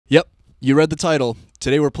You read the title.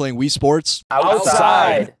 Today we're playing Wii Sports.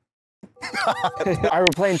 Outside. Alright, we're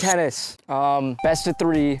playing tennis. Best of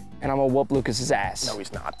 3, and I'm gonna whoop Lucas's ass. No,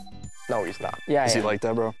 he's not. No, he's not. Yeah, Is he like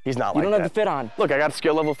that, bro? He's not you like that. don't have the fit on. Look, I got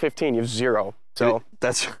skill level 15. You have 0. So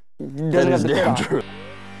that's Doesn't have the fit on. true.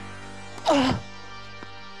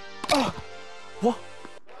 What?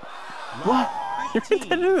 What? You're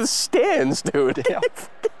in the stands, dude. Yeah.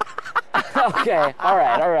 Okay, all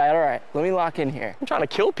right. Let me lock in here. I'm trying to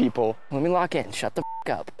kill people. Let me lock in. Shut the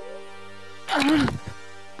f up.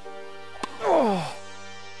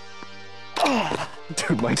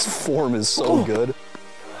 Dude, Mike's form is so good.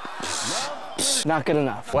 Not good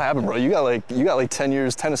enough. What happened, bro? You got like 10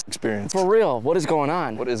 years tennis experience. For real, what is going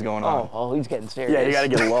on? What is going on? Oh, he's getting serious. Yeah, you gotta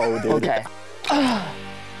get low, dude. Okay.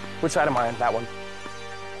 Which side am I on? That one.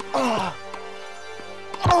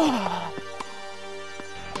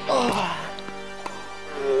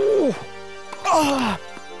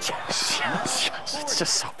 Yes. It's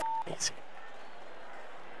just so easy.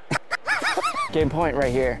 Game point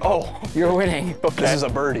right here. Oh, You're winning. okay. This is a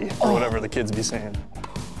birdie, or whatever the kids be saying.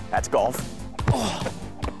 That's golf.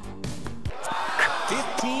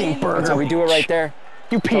 15 burger. So we do it right there.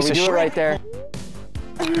 You piece So of we shit. do it right there.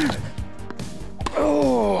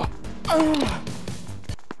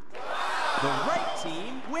 The right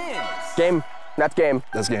team wins. Game. That's game.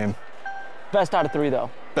 That's game. Best out of 3 though.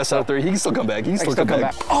 Best out of 3. He can still come back. He can I still can come still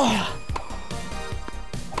back.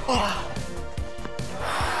 come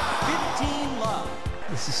 15 love.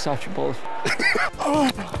 This is such bullshit.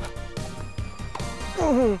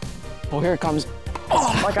 Oh, here it comes.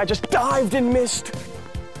 Like I just dived and missed.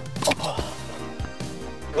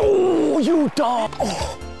 Oh, you dog.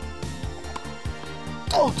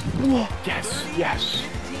 Yes.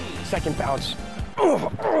 Second bounce.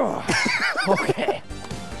 Okay.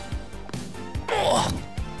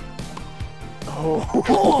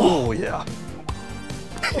 Oh yeah.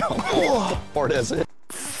 Hard as it.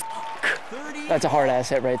 30. That's a hard ass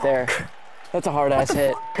hit right there. That's a hard ass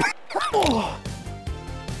hit.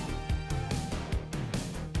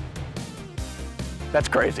 That's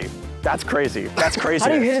crazy. That's crazy. That's crazy. How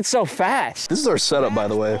do you hit it so fast? This is our setup, by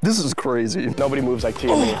the way. This is crazy. Nobody moves like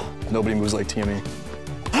TME. Nobody moves like TME.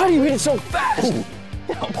 How do you hit it so fast?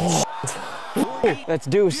 That's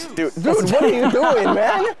deuce. Dude, what are you doing,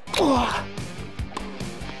 man?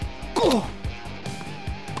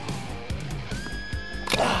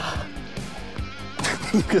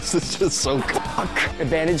 Lucas is just so cock.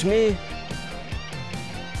 Advantage me.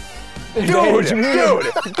 Dude. Advantage me.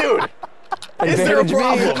 Is there a Advantage me.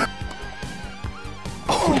 problem?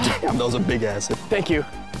 Oh damn, that was a big ass hit. Thank you.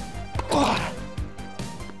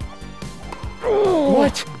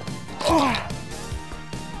 What?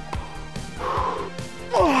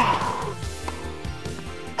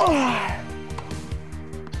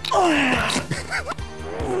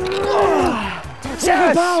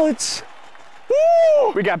 Yes! Balance.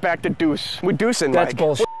 Woo! We got back to deuce. We're deucing, That's Mike.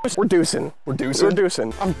 bullshit. We're deucing. We're deucing. We're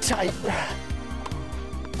deucing. I'm tight.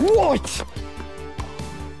 What?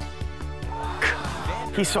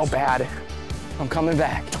 He's so bad. I'm coming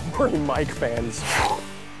back. We're Mike fans.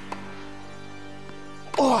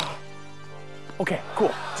 Okay,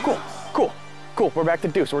 cool. We're back to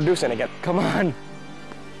deuce. We're deucing again. Come on.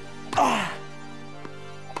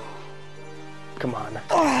 Come on.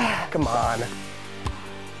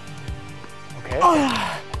 Okay.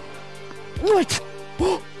 What?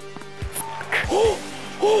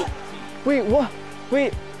 Wait, what?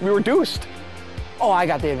 Wait. We were deuced. Oh, I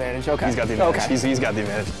got the advantage. Okay. He's got the advantage. Okay. He's got the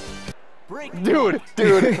advantage. Break. Dude,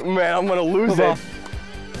 man, I'm gonna lose it.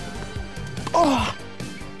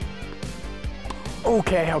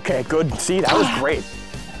 Okay, good. See, that was great.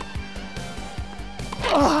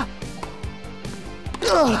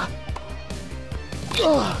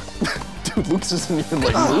 Dude, Lucas isn't even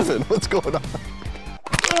like moving. What's going on?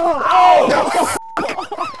 The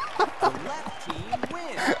left team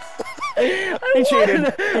wins. He cheated.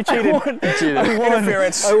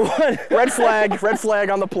 Interference. I won. Red flag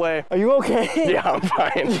on the play. Are you okay? Yeah, I'm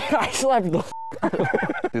fine. I slapped the.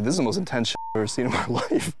 Dude, this is the most intense shit I've ever seen in my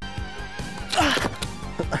life.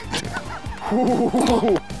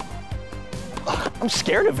 I'm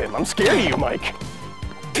scared of him. I'm scared of you, Mike.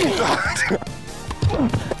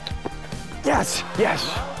 Yes.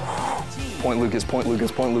 Point Lucas.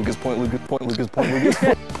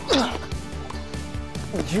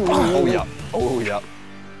 Oh yeah.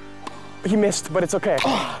 He missed, but it's okay.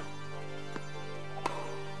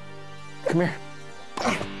 Come here.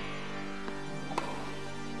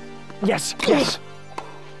 Yes.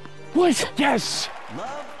 What? Yes.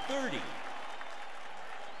 Love 30.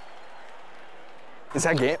 Is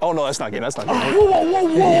that game? Oh no, that's not game. That's not game. Whoa, whoa, whoa,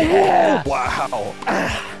 whoa, Yeah. Wow.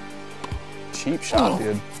 Cheap shot,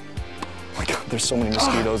 dude. Oh my God, there's so many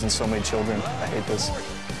mosquitoes and so many children. I hate this.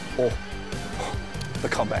 Oh, the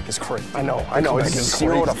comeback is crazy. I know. It's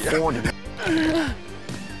 0 to 40.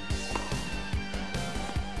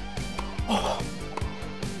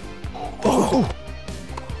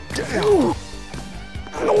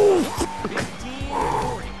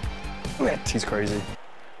 He's crazy.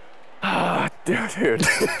 Dude.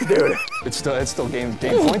 It's still game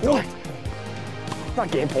point though.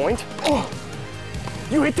 Not game point.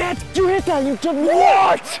 You hit that! You took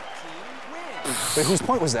what? Wait, whose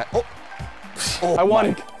point was that? Oh, I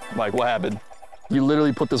won. Mike, what happened? You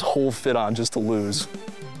literally put this whole fit on just to lose.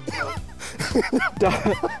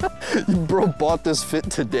 You bought this fit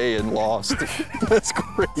today and lost. That's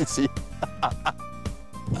crazy.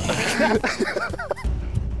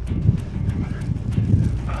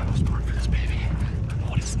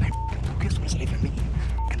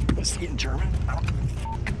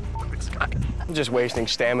 I'm just wasting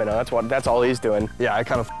stamina. That's all he's doing. Yeah, I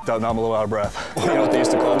kind of f***ed up. Now I'm a little out of breath. You know what they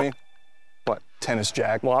used to call me? What? Tennis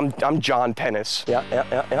Jack. Well, I'm John Tennis. Yeah.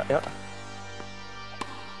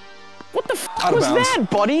 What the f Out of was bounds. that,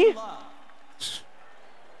 buddy?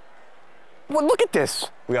 Well, look at this.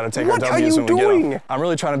 We got to take What our are W's you when we get doing? them. I'm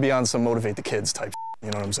really trying to be on some motivate the kids type.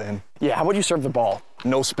 You know what I'm saying? Yeah, how about you serve the ball?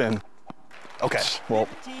 No spin. Okay, well,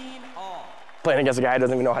 15 all. Playing against a guy who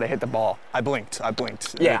doesn't even know how to hit the ball. I blinked.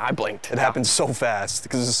 Yeah, I blinked. It happened so fast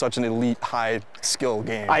because this is such an elite, high skill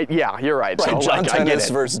game. Yeah, you're right. Right, So, John like, I get Tennis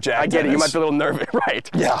it. versus Jack I get it. You Tennis. might be a little nervous, right?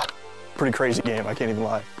 Yeah, pretty crazy game. I can't even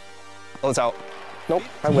lie. Oh, it's out. Nope,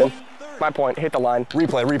 I win. My point. Hit the line.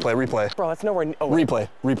 Replay. Bro, that's nowhere. Oh,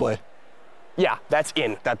 Replay. yeah, that's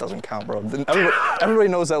in. That doesn't count, bro. Everybody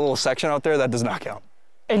knows that little section out there. That does not count.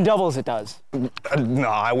 In doubles, it does. No,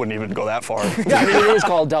 I wouldn't even go that far. Yeah, I mean, it is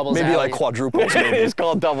called doubles. Maybe alley. like quadruples. It Maybe. is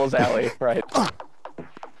called Devil's Alley, right? Oh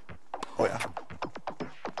yeah.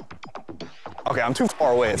 Okay, I'm too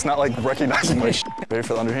far away. It's not like recognizing my shit. Ready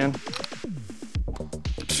for the underhand?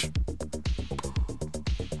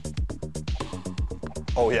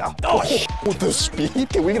 Oh yeah. Oh, with the speed?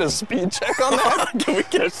 Can we get a speed check on that? Can we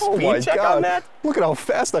get a Oh my speed check God. on that? Look at how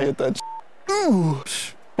fast I hit that. Ooh.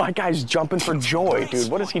 My guy's jumping for joy,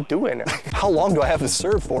 dude. What is he doing? How long do I have to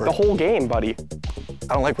serve for? The whole game, buddy.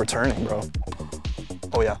 I don't like returning, bro.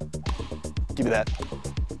 Oh yeah. Give me that.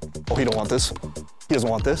 Oh, he don't want this. He doesn't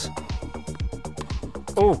want this.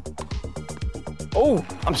 Oh. Oh,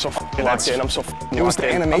 I'm so f***ing locked in. I'm so f***ing It was locked the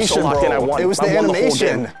in. animation, I'm so locked bro. in. I won. It was the I won the whole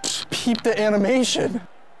animation. game. Peep the animation.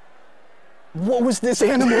 What was this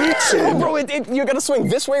animation? Bro, you gotta swing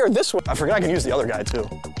this way or this way. I forgot I can use the other guy too.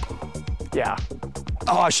 Yeah.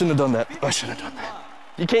 Oh, I shouldn't have done that. I shouldn't have done that.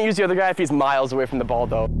 You can't use the other guy if he's miles away from the ball,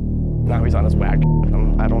 though. Now he's on his whack.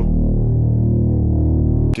 I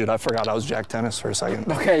don't. Dude, I forgot I was Jack Tennis for a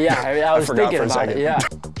second. Okay, yeah, I was forgot thinking for a about it. second. Yeah.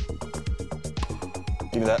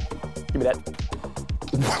 Give me that. Give me that.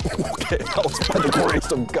 Okay, that was by the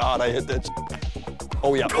grace of God I hit that.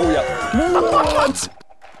 Oh yeah, oh yeah. What?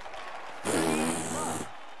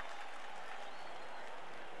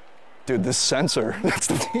 Dude, this sensor. That's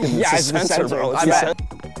the thing. Yeah, it's it's the sensor. bro. It's I the bet.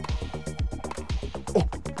 Oh,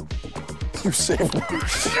 you saved me.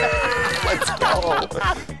 Let's go.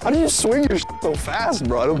 How do you swing your so fast,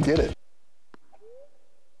 bro? I don't get it.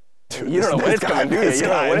 Dude, You don't know when it's coming, do you? You don't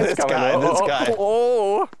know when it's coming. This guy.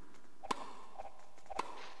 Oh.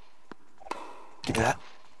 Give me that.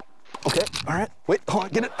 Okay, all right. Wait, hold on,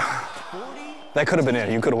 get it. That could have been it.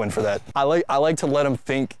 You could have won for that. I like to let him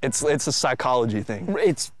think. It's a psychology thing.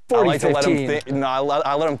 It's I 40, like to let him 15. think. No,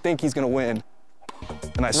 I let him think he's gonna win,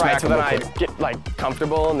 and I smack Right, so him. then I real quick. get like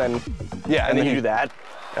comfortable and then Yeah, and then you he- do that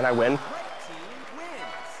and I win. Red team wins.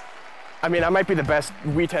 I mean, I might be the best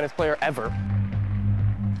Wii Tennis player ever.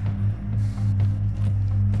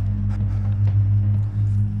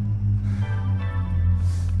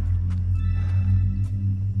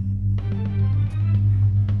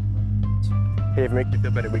 Hey, if it makes you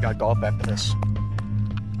feel better, we got golf after this.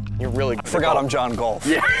 You're really good. I forgot I'm John Golf.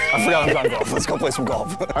 Yeah. I forgot I'm John Golf. Let's go play some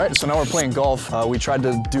golf. All right, so now we're playing golf. We tried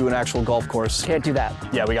to do an actual golf course. Can't do that.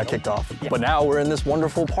 Yeah, we got kicked off. But now we're in this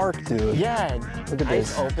wonderful park, dude. Yeah, look at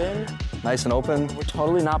Nice this. open. Nice and open. We're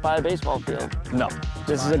totally not by a baseball field. No,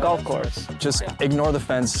 This is a golf course. just ignore the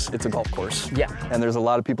fence. It's a golf course. Yeah. And there's a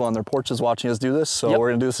lot of people on their porches watching us do this, so Yep. we're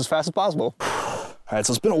gonna do this as fast as possible. All right,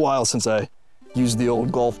 so it's been a while since I used the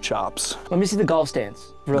old golf chops. Let me see the golf stance.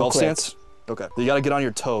 Real Golf quick. stance? Okay. You gotta get on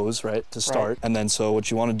your toes, right, to start. Right. And then so what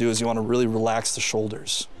you wanna do is you wanna really relax the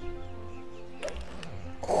shoulders.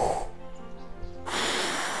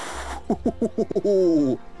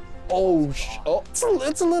 Oh,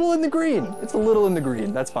 it's a little in the green. It's a little in the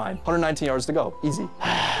green. That's fine. 119 yards to go. Easy.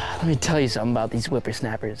 Let me tell you something about these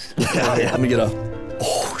whippersnappers. Yeah, let me get a.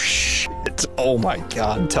 Oh shit! Oh my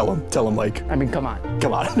God! Tell him, Mike. I mean, come on.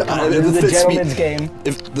 Come on. This is the gentleman's game.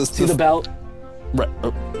 See the belt. Right.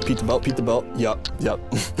 Oh, Pete the belt. Yup. Yeah.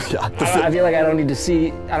 I feel like I don't need to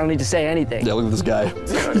say anything. Yeah, look at this guy.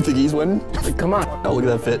 You think he's winning? Come on. Oh, look at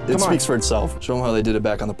that fit. It speaks for itself. Show them how they did it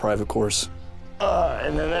back on the private course.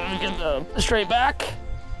 And then we get the straight back.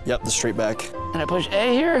 Yep, the straight back. And I push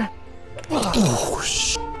A here. Oh,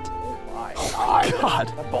 shit. Oh my God.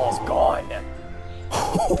 That ball's gone.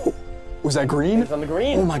 Was that green? It's on the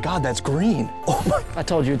green. Oh my God, that's green. Oh my. I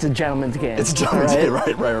told you, it's a gentleman's game. It's a gentleman's game.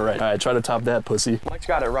 Right. All right, try to top that, pussy. Mike's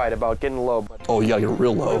got it right about getting low, but Oh, you gotta get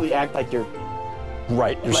real low. really act like you're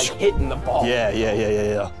Right. You're like hitting the ball.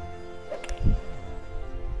 Yeah.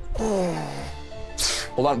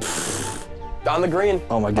 Hold on. On the green.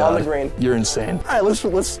 Oh my God. On the green. You're insane. All right, let's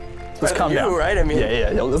calm down. Right? I mean.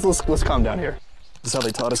 Yeah. Let's calm down here. This is how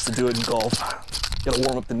they taught us to do it in golf. You gotta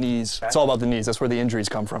warm up the knees. It's all about the knees. That's where the injuries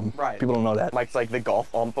come from. Right. People don't know that. Mike's like the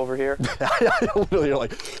golf ump over here. Literally, you're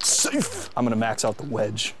like, safe. I'm gonna max out the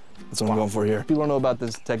wedge. That's what I'm going for here. People don't know about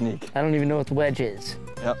this technique. I don't even know what the wedge is.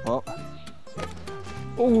 Yep, well.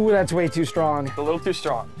 Ooh, that's way too strong. It's a little too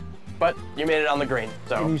strong. But you made it on the green,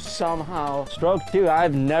 so. And you somehow stroke too.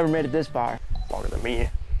 I've never made it this far. Longer than me.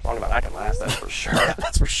 Longer than I can last, that's for sure. Yeah,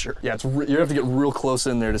 that's for sure. Yeah, you have to get real close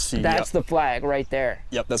in there to see. That's the flag right there.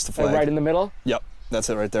 Yep, that's the flag. Like right in the middle? Yep, that's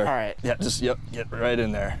it right there. All right. Yeah, just, get right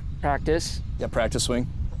in there. Practice. Yeah, practice swing.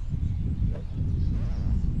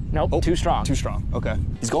 Nope, too strong. Too strong, okay.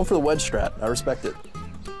 He's going for the wedge strat. I respect it.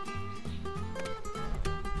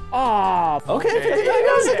 Oh, Okay, 55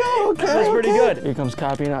 yards to go. Okay, that's pretty good. Here comes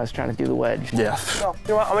copying us trying to do the wedge. Yeah. No, you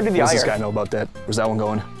know what? I'm gonna do the What does this iron. guy know about that? Where's that one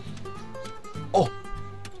going?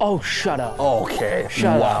 Oh, shut up. Okay.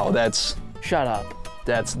 Shut wow, up. Shut up.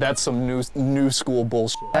 that's some new school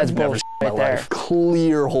bullshit. That's I've never bullshit seen in my right there. life.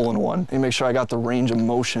 Clear hole in one. Let me make sure I got the range of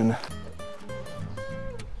motion.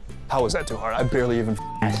 How was that too hard? I barely even.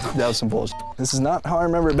 That was some bullshit. This is not how I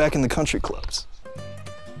remember it back in the country clubs.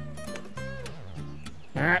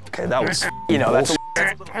 Okay, that was. You know, that's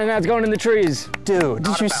And that's going in the trees. Dude,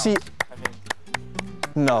 did you see?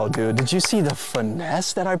 No, dude, did you see the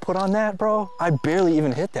finesse that I put on that, bro? I barely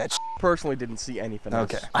even hit that. personally didn't see any finesse.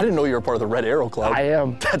 Okay. I didn't know you were part of the Red Arrow Club. I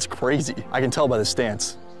am. That's crazy. I can tell by the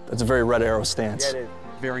stance. That's a very Red Arrow stance. Yeah, it is.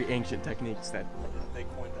 Very ancient techniques that, They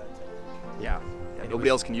coined that. yeah. Nobody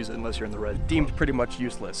else can use it unless you're in the red. Deemed pretty much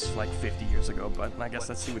useless like 50 years ago, but I guess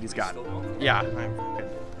let's see what he's got. Yeah.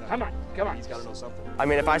 Come on. He's got to know something. I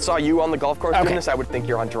mean, if I saw you on the golf course doing this, I would think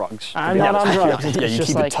you're on drugs. I'm not on drugs. Yeah, It's you just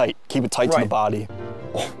keep like, it tight. Keep it tight to the Right. body.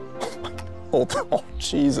 Oh,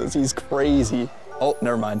 Jesus, he's crazy. Oh,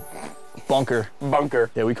 never mind. Bunker.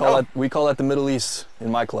 Bunker. Yeah, we call that the Middle East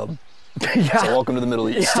in my club. Yeah. So welcome to the Middle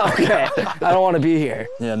East. Okay. I don't want to be here.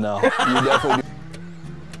 Yeah, no. You definitely.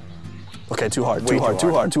 Okay, too hard. Too hard.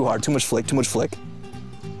 Too much flick.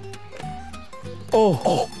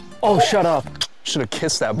 Oh, shut up. Should have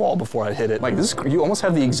kissed that ball before I hit it. Like this, you almost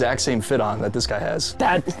have the exact same fit on that this guy has.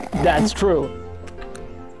 That's true.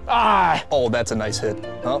 Ah, Oh, that's a nice hit.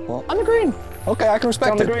 Oh, well, on the green. Okay, I can it's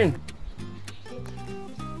respect on the it. green.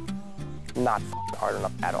 Not hard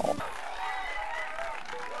enough at all.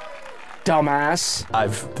 Dumbass.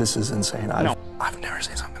 This is insane. No. I've never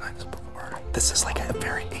seen something like this before. This is like a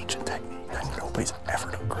very ancient technique that nobody's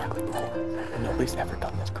ever done correctly before. Nobody's ever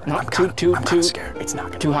done this correct. No, I'm kinda scared. It's not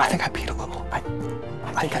gonna Too high. I think I peed a little. I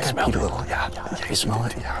think I peed a little. Yeah. Yeah, you smell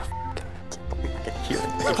it? Yeah. I can hear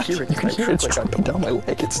it. I can hear it. You can hear it dropping down my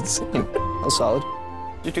leg. It's insane. How solid?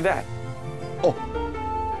 Just do that. Oh.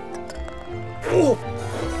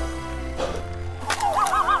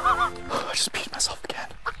 I just peed myself again.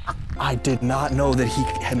 I did not know that he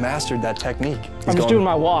had mastered that technique. I'm just doing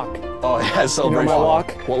my walk. Oh, yeah, celebration. my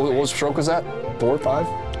walk? What stroke was that? 4, 5?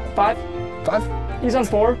 5. 5? He's on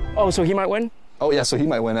 4. Oh, so he might win? Oh, yeah, so he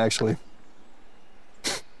might win, actually.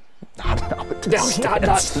 No,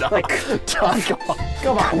 Not. Like,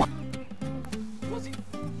 come on.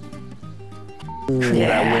 Ooh, Yeah.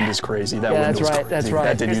 that wind is crazy. That wind that's was right, crazy. that's right.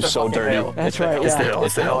 That did It's you the so fucking dirty. hill. That's right, It's the yeah. hill.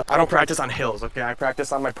 It's the hill. I don't practice on hills, okay? I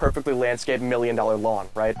practice on my perfectly landscaped $1 million lawn,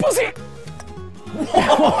 right? Pussy!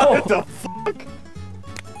 What the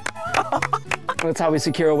That's how we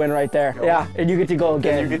secure a win right there. Yeah, and you get to go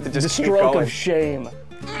again. you get to just the keep stroke going. of shame.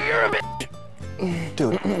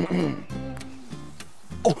 Dude.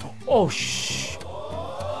 Oh, shh.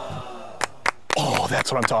 Oh,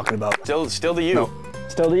 that's what I'm talking about. Still to you. No.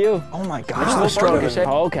 Still to you. Oh, my Which little God. stroke of shame?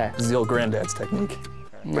 Oh, okay. This is the old granddad's technique.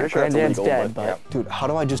 Pretty sure that's Granddad's illegal, dead, but yeah. Dude, how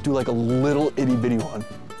do I just do like a little itty bitty one?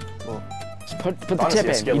 Well, Just put the Honestly, tip a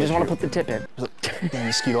in. skill You just want to issue. put the tip in. there's a damn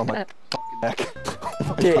mosquito on my neck. Oh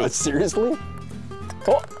my Dang. God, seriously?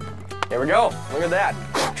 Oh, here we go. Look at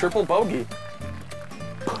that. Triple bogey.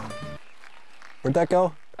 Where'd that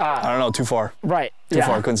go? I don't know, too far. Right. Too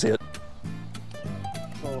far, couldn't see it.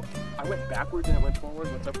 So I went backwards and I went forward.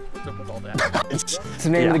 What's up with all that? It's the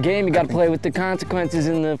name of the game. You got to play with the consequences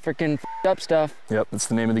and the freaking up stuff. Yep, that's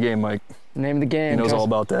the name of the game, Mike. The name of the game. He knows all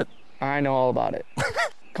about that. I know all about it.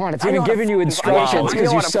 Come on, it's I even know how to giving you I instructions know because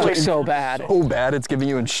how you to suck play- so bad. So bad it's giving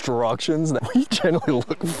you instructions that we generally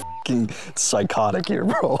look fucking psychotic here,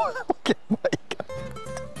 bro. Okay, Mike.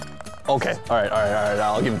 Okay, all right.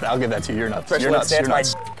 I'll give that to you. You're nuts. Especially You're when nuts. it You're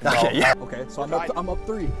stands nuts. by- Okay, yeah. Okay, so I'm up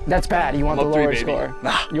 3. That's bad. You want the up 3, lower baby. score.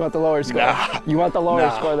 Nah. You want the lower score. Nah. You want the lower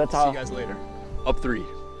Nah. score. That's See all. you guys later. Up 3.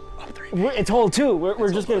 Up 3. It's hole 2.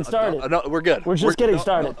 We're just getting started. No, we're good. We're just getting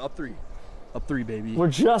started. Up 3. Up 3, baby. We're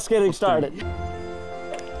just getting started.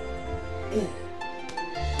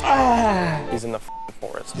 He's in the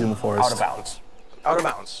forest. He's in the forest. Out of bounds. Out of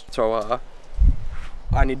bounds. So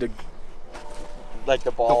I need to like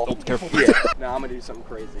the ball. Oh, careful. Yeah. Now I'm gonna do something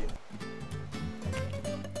crazy.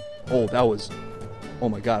 Oh, that was. Oh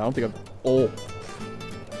my God. I don't think I've.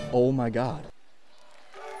 Oh my God.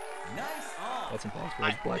 Nice on. That's impossible.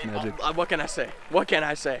 That's black magic. What can I say? What can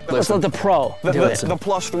I say? Let's let the pro do it. The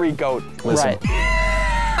 +3 goat. Listen.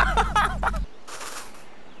 Right.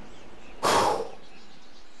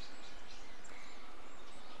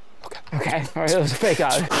 Okay. All right. It was a fake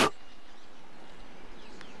out.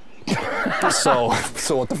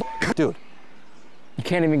 So what the dude? You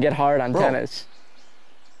can't even get hard on Bro. tennis.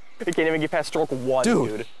 He can't even get past stroke 1, Dude.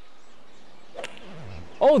 dude.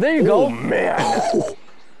 Oh, there you go. Man.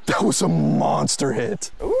 That was a monster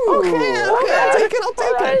hit. Okay. I'll take it. I'll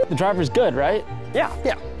take it. The driver's good, right? Yeah.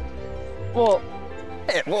 Yeah. Well,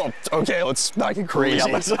 Hey, well, okay, let's not get crazy. Yeah,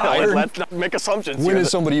 let's not make assumptions. When here. has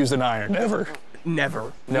somebody used an iron? Never.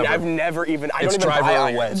 Never. Never. I've never even. I It's don't even driver buy or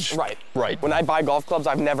irons. wedge. Right. Right. When I buy golf clubs,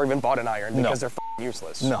 I've never even bought an iron No. because they're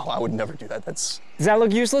useless. No, I would never do that. That's does that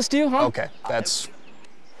look useless to you, huh? okay. That's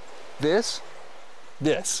this,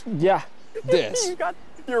 Yeah. this. You got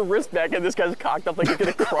your wrist back and this guy's cocked up like he's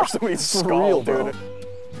gonna crush somebody's skull, real, dude.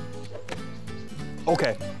 bro.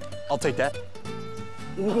 Okay, I'll take that.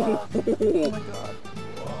 Oh my God.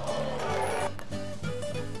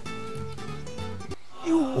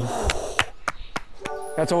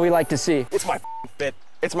 That's what we like to see. It's my fit.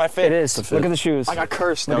 It's my fit. It is. a fit. Look at the shoes. I got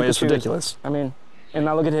cursed. I mean, the it's shoes. ridiculous. I mean, and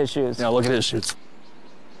now look at his shoes. Now look at his shoes.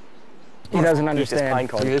 He doesn't Eat this pine understand. Look at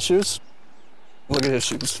cone. his shoes. Look at his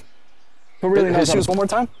shoes. Who really knows His how to- shoes one more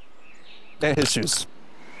time. And his shoes.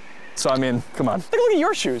 So I mean, come on. Look at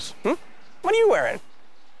your shoes. What are you wearing?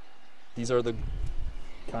 These are the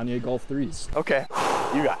Kanye Golf 3s. Okay,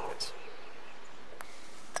 you got it.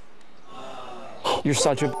 You're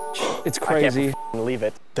such a bitch. It's I crazy. can't f***ing leave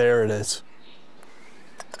it. There it is.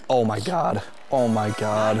 Oh my God. Oh my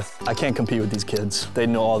God. I can't compete with these kids. They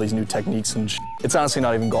know all these new techniques and It's honestly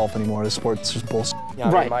not even golf anymore. The sport's just bullshit. Yeah,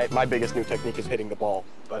 I mean, Right. my biggest new technique is hitting the ball,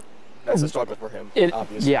 but that's a struggle for him, It-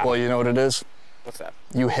 obviously. yeah. Well, you know what it is? What's that?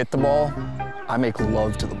 You hit the ball, I make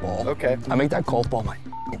love to the ball. Okay. I make that golf ball my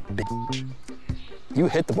bitch. You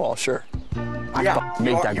hit the ball, sure. I Yeah,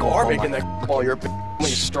 make that you golf are ball making my... that ball. You're how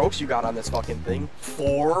many strokes you got on this fucking thing?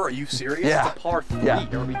 4? Are you serious? Yeah. It's a par 3. Yeah.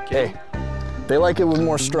 Are we kidding? Hey, they like it with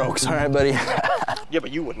more strokes, all right, buddy? Yeah, but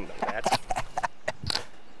you wouldn't know that.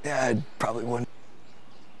 Yeah, I probably wouldn't.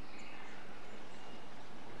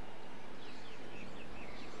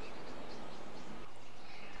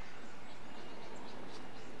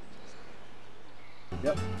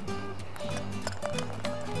 Yep. Look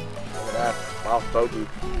at that. Wow, bogey.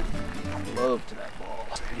 Love to that ball.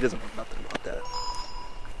 He doesn't know nothing about that.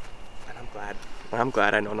 And I'm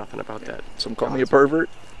glad I know nothing about that. Some call me a pervert.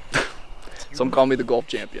 Some call me the golf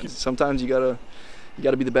champion. Sometimes you gotta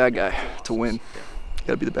be the bad guy to win. You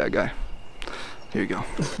gotta be the bad guy. Here you go. All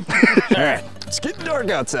right, it's getting dark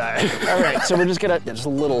outside. All right, so we're just gonna Yeah, just a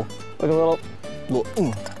little, look a little.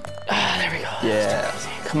 there we go. Yeah.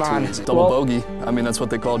 Come on. Easy. Double Well, bogey. I mean, that's what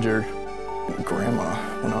they called your grandma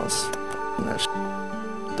when I was in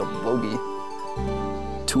that double bogey.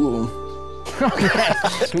 2 of them.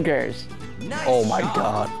 Who cares? Nice Oh my shot.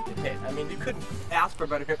 God. I mean, you couldn't ask for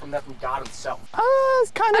better hit from that from God himself.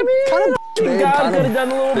 It's kind of, kind of, God could have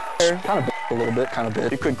done a little better. kind of a little bit, kind of You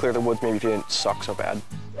bit. could clear the woods maybe if you didn't suck so bad.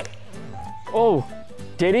 Oh,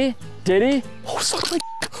 did he? Did he?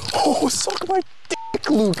 Oh, suck my dick,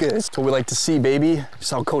 Lucas. That's what we like to see, baby. That's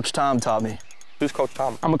how Coach Tom taught me. Who's Coach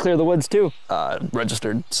Tom? I'm gonna clear the woods too.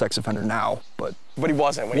 Registered sex offender now, but But he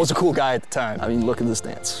wasn't. When was a cool guy at the time. I mean, look at the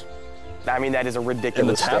stance. I mean, that is a And the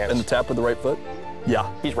ridiculous tap, stance. and the tap with the right foot.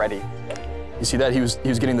 Yeah. He's ready. You see that? He was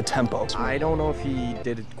getting the tempo. I don't know if he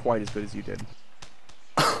did it quite as good as you did.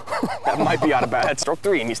 That might be out of bad. That's stroke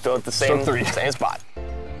 3, and he's still at the same spot.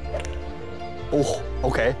 Oh,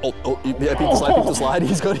 okay. Oh, yeah, peek the slide.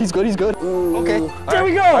 He's good. Okay. There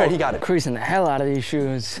we go. All right, he got it. Creasing the hell out of these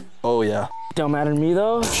shoes. Oh yeah. Don't matter to me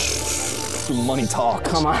though. Money talks.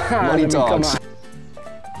 Come on. Money talks. Come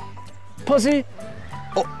on. Pussy.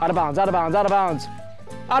 Oh, out of bounds, out of bounds, out of bounds.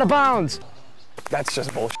 Out of bounds. That's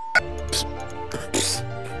just bullshit.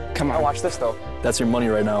 Come I on. watch this though. That's your money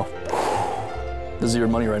right now. This is your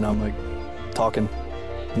money right now, Mike. Talking.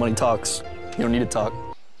 Money talks. You don't need to talk.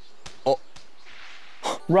 Oh.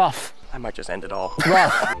 Rough. I might just end it all.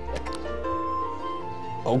 Rough.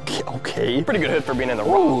 Okay. Pretty good hit for being in the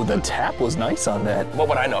rough. Oh, the tap was nice on that. What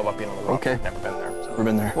would I know about being in the rough? Okay. Never been there. So. Never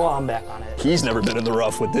been there. Well, I'm back on it. He's never been in the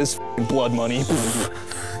rough with this blood money.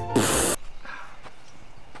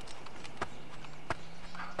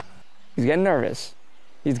 He's getting nervous.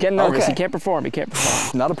 He's getting nervous. Okay. He can't perform. He can't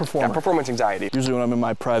perform. Not a performer. Yeah, performance anxiety. Usually when I'm in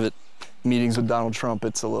my private meetings with Donald Trump,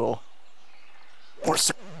 it's a little more,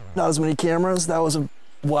 not as many cameras. That was a,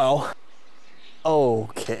 wow.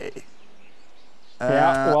 Okay.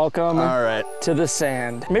 Yeah, welcome All right. to the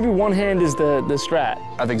sand. Maybe one hand is the strat.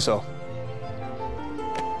 I think so.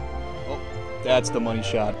 Oh, that's the money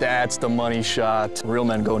shot. That's the money shot. Real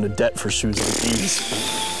men go into debt for shoes like these.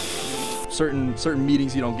 Certain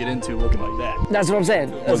meetings you don't get into looking like that. That's what I'm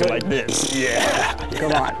saying. Looking like this. Yeah.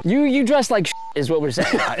 Come on. You dress like is what we're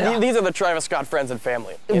saying. These are the Travis Scott friends and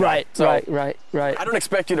family. you know? Right, So right. I don't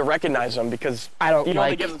expect you to recognize them because I don't he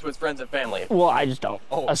only like- gives them to his friends and family. Well, I just don't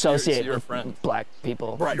associate you're a with friend. black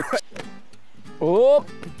people. Right. Oop.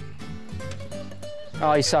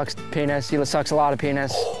 Oh, he sucks penis. He sucks a lot of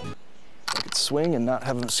penis. I could swing and not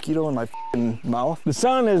have a mosquito in my mouth. The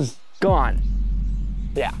sun is gone.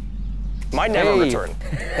 Yeah. Might never Hey. return.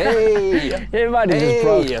 Hey. Everybody just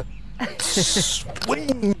broke.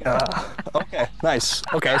 Swing. Okay, nice.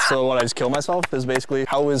 Okay, so what, I just kill myself is basically,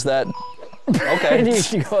 how is that? Okay.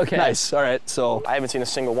 Okay. Nice, all right, so. I haven't seen a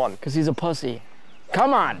single one. Because he's a pussy.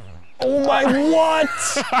 Come on. Oh my, what?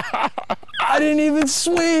 I didn't even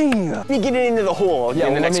swing. Let me get it into the hole Yeah,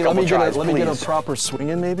 in the next couple tries, let me get a please. proper swing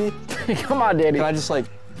in maybe. Come on, Danny. Can I just like,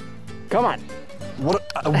 Come on. what,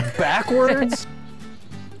 backwards?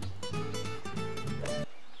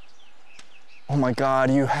 Oh my God,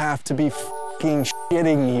 you have to be fucking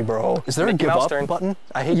shitting me, bro. Is there a Mickey give Mouse up turn. button?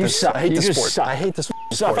 I hate You this. suck. I hate You this just sport. suck. I hate this Suck.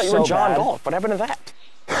 I sport. thought you were so John bad. Golf. What happened to that?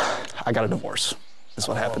 I got a divorce. That's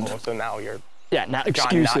what happened. Oh, so now you're... Yeah, not John,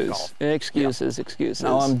 not excuses. golf. Excuses, excuses.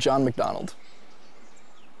 Now I'm John McDonald.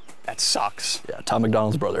 That sucks. Yeah, Tom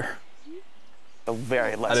McDonald's brother. The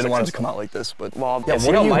very less I didn't want it to successful. come out like this, but Well, yeah, see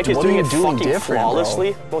what how are you, Mike is what are doing you it doing fucking different, bro?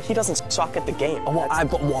 flawlessly? Well, he doesn't suck at the game. Oh,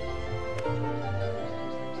 well,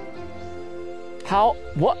 How?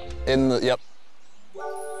 What? in the, yep.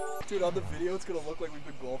 Dude, on the video, it's gonna look like we've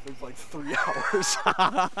been golfing for like 3 hours.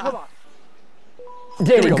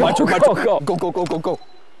 Danny, go, My turn, my go, turn. go. Go.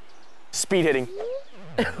 Speed hitting.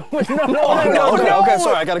 No. Okay,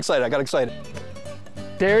 sorry, I got excited.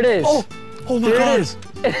 There it is. Oh my There God. it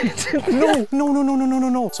is.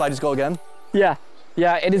 No. So I just go again? Yeah,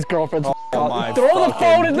 and his girlfriend's my throw the fucking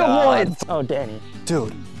phone in the God. woods. Oh, Danny.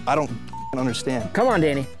 Dude, I don't understand. Come on,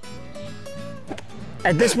 Danny.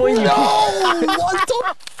 At this point, you What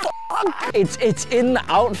the? it's in the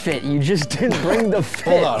outfit. You just didn't bring the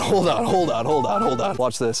fit. Hold on.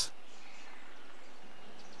 Watch this.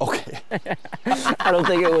 Okay. I don't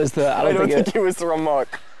think it was the. I don't think it was the remote.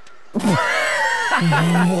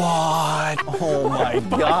 What? Oh my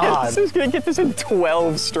God. This is gonna get this in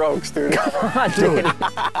 12 strokes, dude. Dude,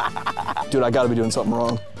 I gotta be doing something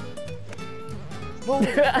wrong.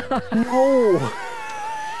 No.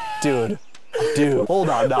 Dude. Hold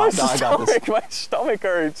on. No, I got this. My stomach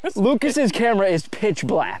hurts. Lucas's camera is pitch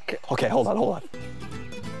black. Okay, hold on.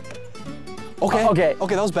 Okay,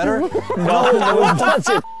 that was better. No, it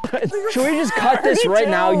doesn't. Should we just cut this right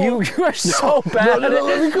now? You are so bad. No,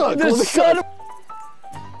 let me cook. The Let me son cook. of-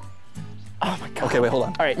 Oh my God. Okay, wait, hold on.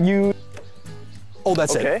 All right, you. Oh,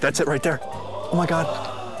 that's Okay. it. That's it right there. Oh my God.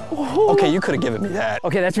 Okay, you could have given me that.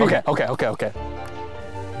 Okay, that's me. Okay.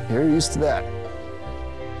 You're used to that.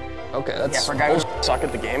 Okay, Yeah, that's for a guy who suck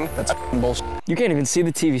at the game. that's bullshit. You can't even see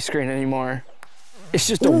the TV screen anymore. It's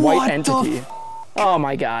just a white entity. Oh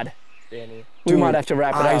my God. Danny. We might have to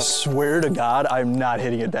wrap it I up. swear to God, I'm not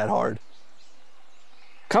hitting it that hard.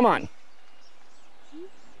 Come on.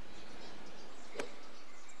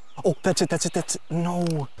 Oh, that's it.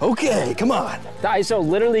 No. Okay, come on. The ISO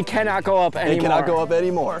literally cannot go up anymore. It cannot go up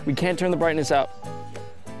anymore. We can't turn the brightness up.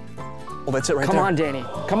 Oh, that's it right Come there. on, Danny.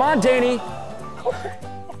 Come on, Danny.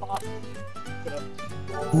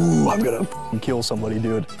 Ooh, I'm gonna kill somebody,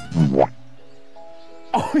 dude.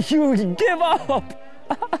 Oh, you give up.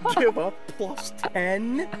 Give up plus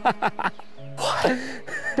 10?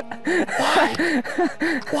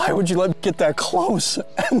 Why would you let me get that close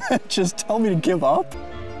and then just tell me to give up?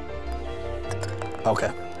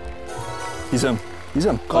 Okay. He's in. He's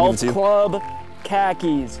in. Golf club,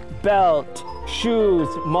 khakis, belt, shoes,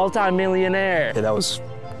 multi-millionaire. Hey, that was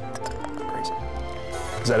crazy.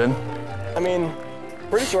 Is that in? I mean,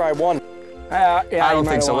 pretty sure I won. Yeah, I don't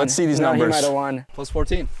think so. Let's see these numbers. He might have won. Plus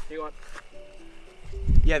 14.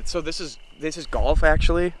 Yeah, so this is golf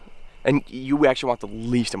actually, and you actually want the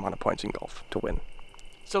least amount of points in golf to win.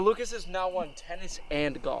 So Lucas has now won tennis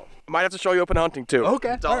and golf. Might have to show you open hunting too.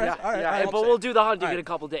 Okay. All right. But we'll do the hunting in a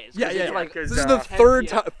couple days. Yeah. Like, This is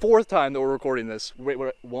the fourth time that we're recording this. Wait,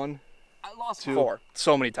 one, I lost two, 4.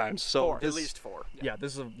 So many times. So Four. this- At least 4. Yeah,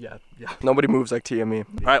 this is yeah. Nobody moves like TME.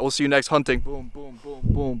 All right, we'll see you next hunting. Boom, boom, boom,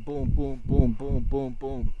 boom, boom, boom, boom, boom, boom,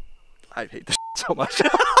 boom. I hate this so much.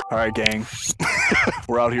 All right, gang.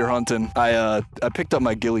 We're out here hunting. I picked up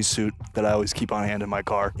my ghillie suit that I always keep on hand in my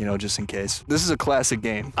car, you know, just in case. This is a classic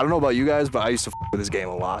game. I don't know about you guys, but I used to with this game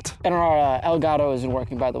a lot. And our Elgato isn't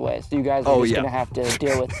working, by the way, so you guys are just gonna have to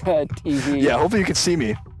deal with TV. Yeah, hopefully you can see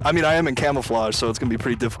me. I mean, I am in camouflage, so it's gonna be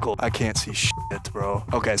pretty difficult. I can't see shit, bro.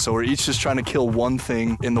 Okay, so we're each just trying to kill one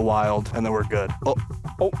thing in the wild, and then we're good.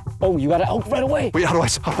 Oh, you got it right away. Wait, how do I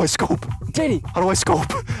scope? Danny. How do I scope?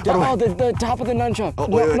 The top of the nunchuck. Oh,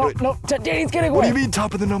 wait. No, Danny's getting away. What do you mean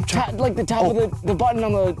top of the nunchuck? Like the top of the button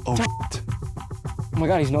on the Oh, top. shit. Oh my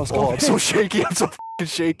God, he's no scope. Oh, I'm so shaky. I'm so f***ing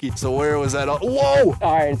shaky. So where was that? Whoa!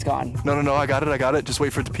 All right, it's gone. No, I got it. Just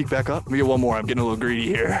wait for it to peek back up. Let me get one more. I'm getting a little greedy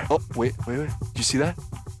here. Oh, wait. Did you see that?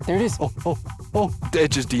 There it is. Oh, it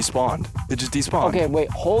just despawned. Okay, wait,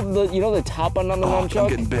 hold the top button on the nunchuck. I'm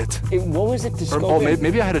getting bit. What was it to scope in?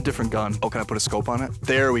 Maybe I had a different gun. Oh, can I put a scope on it?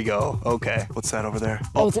 There we go. Okay. What's that over there?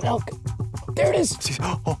 Oh, it's an elk. There it is.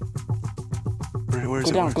 Oh. Where is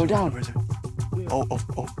it? Go down. Where is it?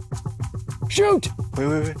 Oh. Shoot!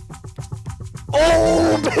 Wait.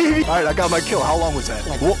 Oh, baby! All right, I got my kill. How long was that?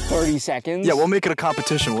 Like 30 seconds? Yeah, we'll make it a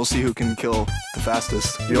competition. We'll see who can kill the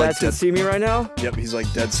fastest. You guys can see me right now? Yep, he's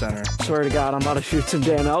like dead center. Swear to God, I'm about to shoot some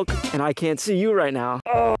damn elk, and I can't see you right now.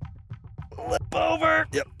 Oh. Flip over.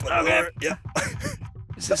 Yep. Okay. Yep.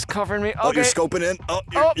 Is this covering me? Okay. Oh, you're scoping in. Oh,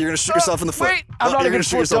 you're gonna shoot yourself in the foot. Wait, I'm not you're even gonna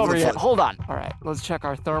shoot yourself over in the yet. foot. Hold on. All right, let's check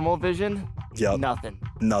our thermal vision. Yep. Nothing.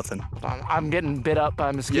 Nothing. I'm getting bit up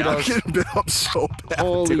by mosquitoes. Yeah, I'm getting bit up so bad,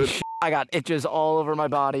 Holy dude. shit. I got itches all over my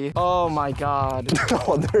body. Oh my God.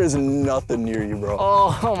 Oh, there is nothing near you, bro.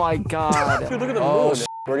 Oh my God. Dude, look at the moon.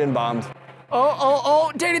 We're getting bombed.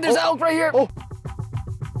 Oh, Danny, there's elk right here.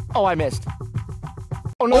 Oh, I missed.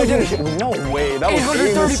 Oh, no, I didn't. No way. That was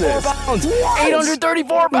 834 pounds.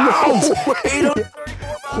 834 pounds. 834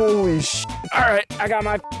 pounds. Holy shit. All right, I got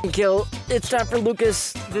my kill. It's time for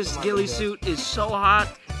Lucas. This ghillie suit is so hot.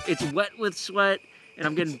 It's wet with sweat, and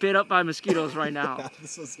I'm getting bit up by mosquitoes right now.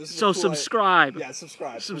 This is So subscribe. Yeah,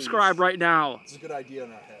 subscribe. Subscribe right now. It's a good idea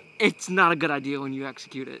in our head. It's not a good idea when you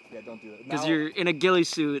execute it. Yeah, don't do it. Because you're in a ghillie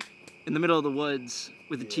suit in the middle of the woods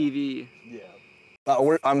with a TV. Yeah.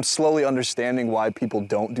 I'm slowly understanding why people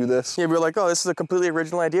don't do this. Yeah, we're like, oh, this is a completely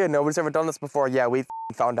original idea. Nobody's ever done this before. Yeah, we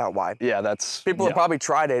found out why. Yeah, that's... People have probably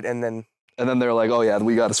tried it and then... And then they're like, oh yeah,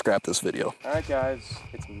 we gotta scrap this video. All right, guys,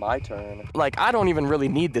 it's my turn. Like, I don't even really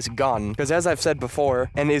need this gun, because as I've said before,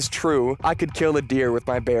 and is true, I could kill a deer with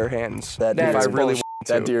my bare hands. If I really want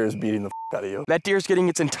to. That deer is beating the f out of you. That deer's getting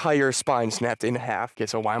its entire spine snapped in half. Okay,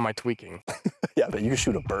 so why am I tweaking? Yeah, but you can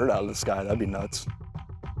shoot a bird out of the sky. That'd be nuts.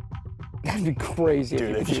 That'd be crazy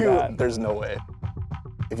Dude, if you do that. there's no way.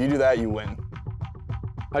 If you do that, you win.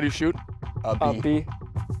 How do you shoot? B.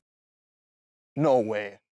 No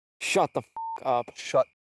way. Shut the f up. Shut.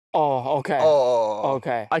 Oh, okay. Oh.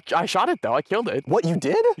 Okay. I shot it, though. I killed it. What, you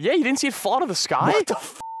did? Yeah, you didn't see it fall out of the sky? What the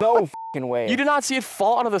f? No f***ing way. You did not see it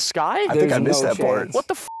fall out of the sky? I think I There's missed no that part. chance. What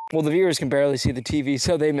the f? Well, the viewers can barely see the TV,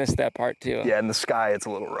 so they missed that part too. Yeah, in the sky, it's a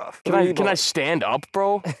little rough. Can I stand up,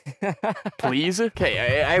 bro? Please?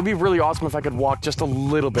 Okay, it'd be really awesome if I could walk just a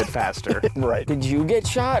little bit faster. Right. Did you get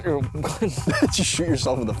shot or Did you shoot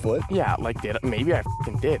yourself in the foot? Yeah, like maybe I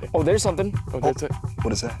f***ing did. Oh, there's something. Oh, that's it.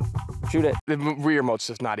 What is that? Shoot it. The rear remote's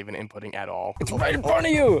just not even inputting at all. It's right in front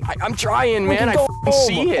of you. I'm trying, man. I go f***ing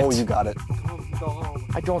see it. Oh, you got it.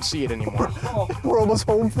 I don't see it anymore. We're almost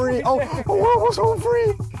home free. Oh, we're almost home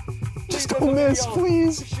free. Just don't miss,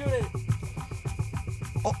 please. Shoot it.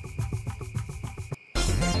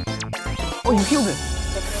 Oh, you killed it.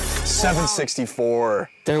 764.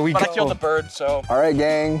 There we go. But I killed the bird, so. All right,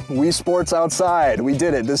 gang. Wii Sports outside. We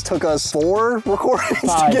did it. This took us 4 recordings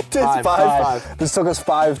to get this. Five. This took us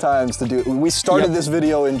 5 times to do it. We started this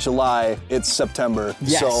video in July. It's September.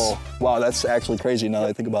 Yes. So, wow, that's actually crazy now that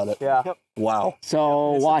I think about it. Yeah. Wow.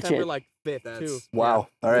 So watch it. Like 5th, too. Wow.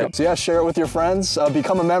 All right. So yeah, share it with your friends.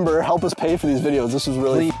 Become a member. Help us pay for these videos. This was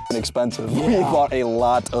really f***ing expensive. We bought a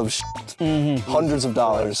lot of shit. Hundreds of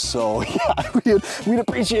dollars. So yeah, we'd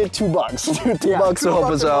appreciate $2. Dude, $2 to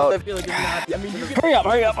help us out. I feel like it's not, I mean, you can Hurry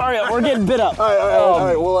up. We're getting bit up. All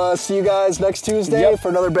right. We'll see you guys next Tuesday for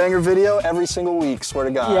another banger video every single week. Swear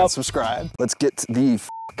to God. Subscribe. Let's get the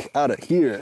f*** out of here.